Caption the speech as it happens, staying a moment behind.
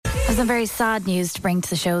There's some very sad news to bring to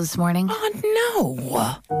the show this morning. Oh,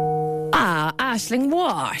 no. Aisling,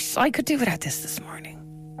 what? I could do without this morning.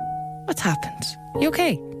 What's happened? You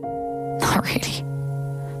okay? Not really.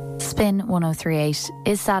 Spin 1038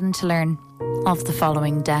 is saddened to learn of the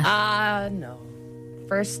following death. No.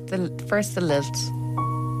 First the lilt.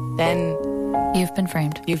 Then You've been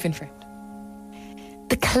framed. you've been framed.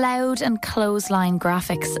 The cloud and clothesline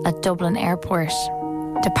graphics at Dublin Airport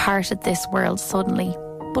departed this world suddenly,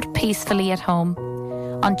 but peacefully at home,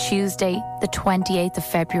 on Tuesday, the 28th of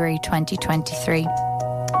February 2023.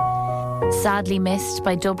 Sadly missed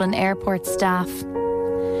by Dublin Airport staff,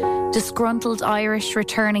 disgruntled Irish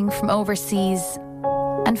returning from overseas,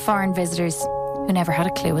 and foreign visitors who never had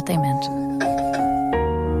a clue what they meant.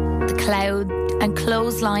 The cloud and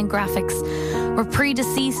clothesline graphics were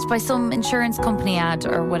predeceased by some insurance company ad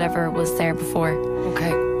or whatever was there before.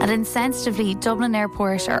 Okay. And insensitively, Dublin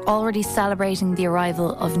Airport are already celebrating the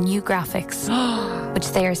arrival of new graphics, which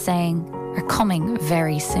they are saying are coming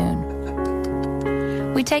very soon.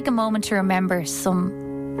 We take a moment to remember some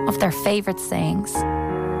of their favourite sayings.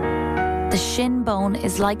 The shin bone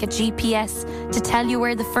is like a GPS to tell you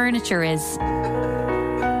where the furniture is.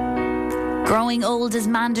 Growing old is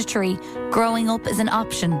mandatory. Growing up is an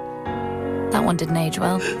option. That one didn't age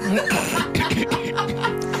well.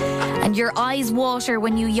 And your eyes water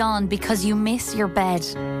when you yawn because you miss your bed.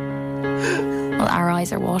 Well, our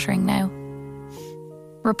eyes are watering now.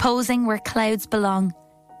 Reposing where clouds belong,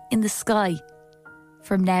 in the sky,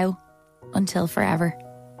 from now until forever.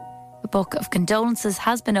 The book of condolences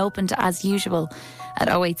has been opened as usual at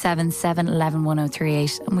 087 711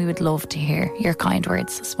 1038, and we would love to hear your kind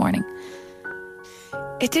words this morning.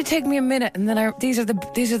 It did take me a minute, and then these are the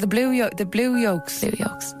blue yolks. Blue yolks.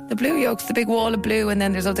 The blue yolks, the big wall of blue, and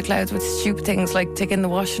then there's other clouds with stupid things like tick in the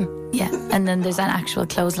washing. Yeah, and then there's an actual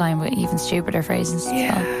clothesline with even stupider phrases.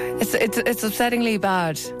 Yeah, as well. it's upsettingly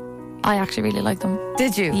bad. I actually really like them.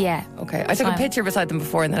 Did you? Yeah. Okay, I took a picture beside them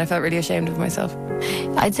before, and then I felt really ashamed of myself.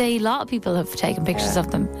 I'd say a lot of people have taken pictures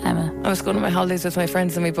of them, Emma. I was going on my holidays with my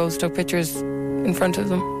friends, and we both took pictures in front of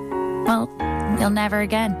them. Well, you'll never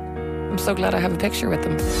again. I'm so glad I have a picture with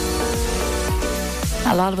them.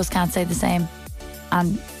 A lot of us can't say the same,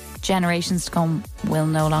 and generations to come will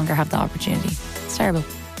no longer have the opportunity. It's terrible.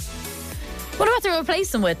 What about to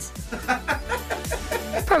replace them with?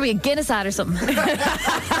 Probably a Guinness ad or something.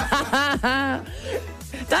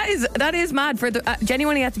 That is mad. For the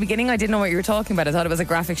genuinely at the beginning, I didn't know what you were talking about. I thought it was a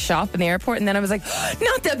graphic shop in the airport, and then I was like,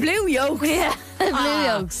 not the blue yolks. Yeah, the blue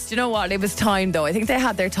yolks. Do you know what? It was time though. I think they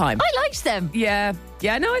had their time. I liked them. Yeah.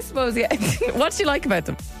 No, I suppose. Yeah. What do you like about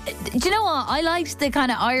them? Do you know what? I liked the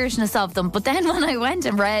kind of Irishness of them, but then when I went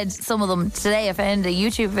and read some of them today, I found a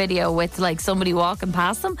YouTube video with like somebody walking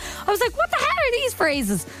past them. I was like, what the hell are these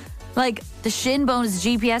phrases? Like, the shin bone is a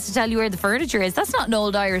GPS to tell you where the furniture is. That's not an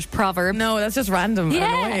old Irish proverb. No, that's just random and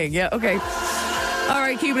annoying. Yeah, okay. All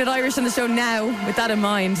right, keeping it Irish on the show now. With that in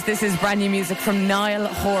mind, this is brand new music from Niall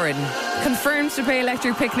Horan. Confirmed to play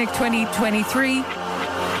Electric Picnic 2023.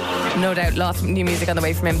 No doubt, lots of new music on the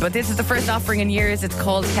way from him. But this is the first offering in years. It's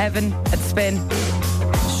called Heaven at Spin.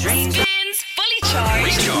 Spins Fully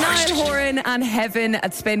Charged. Niall Horan and Heaven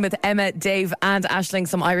at Spin with Emma, Dave and Aisling.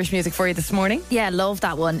 Some Irish music for you this morning. Yeah, love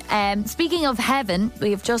that one. Speaking of Heaven,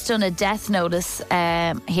 we have just done a death notice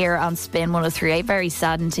here on Spin 1038. Very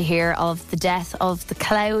saddened to hear of the death of the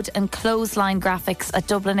cloud and clothesline graphics at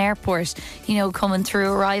Dublin Airport. You know, coming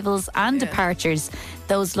through arrivals and departures.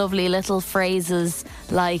 Those lovely little phrases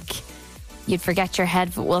like, you'd forget your head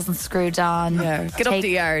if it wasn't screwed on. Yeah, get up the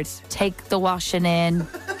yard. Take the washing in.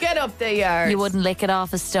 Get up the yard. You wouldn't lick it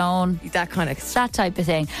off a stone. That kind of... That type of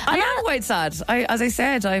thing. I am quite sad. As I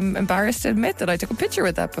said, I'm embarrassed to admit that I took a picture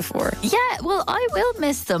with that before. Yeah, well, I will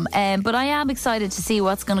miss them. But I am excited to see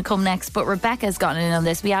what's going to come next. But Rebecca's gotten in on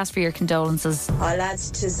this. We asked for your condolences. Oh,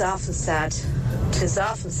 lads, 'tis awful sad. 'Tis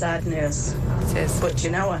awful sad news. It is. But you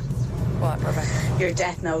know what? What, Rebecca? Your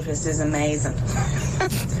death notice is amazing.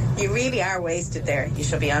 You really are wasted there. You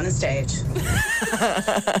should be on a stage.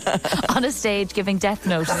 On a stage giving death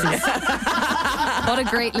notices. What a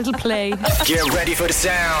great little play. Get ready for the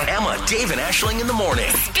sound. Emma, Dave and Aisling in the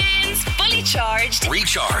morning. Spins Fully Charged.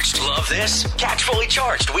 Recharged. Love this? Catch Fully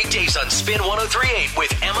Charged weekdays on Spin 1038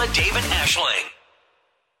 with Emma, Dave and Aisling.